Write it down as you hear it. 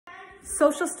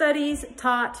Social studies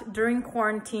taught during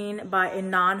quarantine by a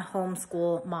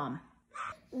non-homeschool mom.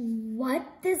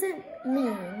 What does it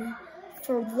mean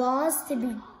for laws to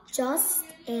be just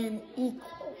and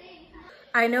equal?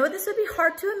 I know this would be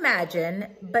hard to imagine,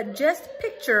 but just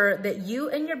picture that you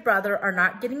and your brother are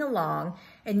not getting along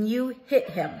and you hit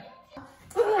him.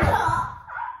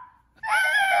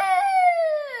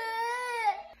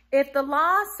 If the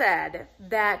law said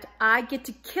that I get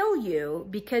to kill you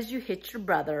because you hit your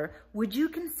brother, would you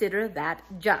consider that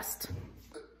just?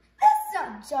 That's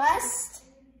not just.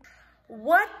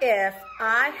 What if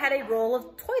I had a roll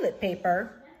of toilet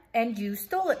paper and you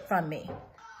stole it from me?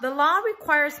 The law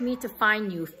requires me to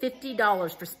fine you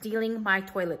 $50 for stealing my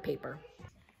toilet paper.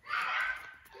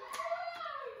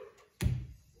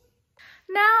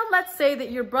 Now, let's say that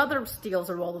your brother steals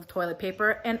a roll of toilet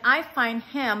paper and I fine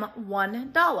him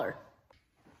 $1.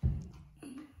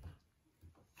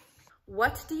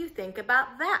 What do you think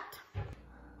about that?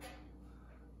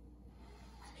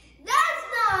 That's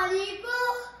not equal.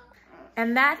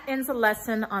 And that ends a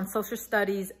lesson on social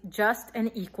studies, just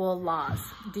and equal laws.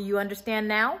 Do you understand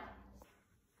now?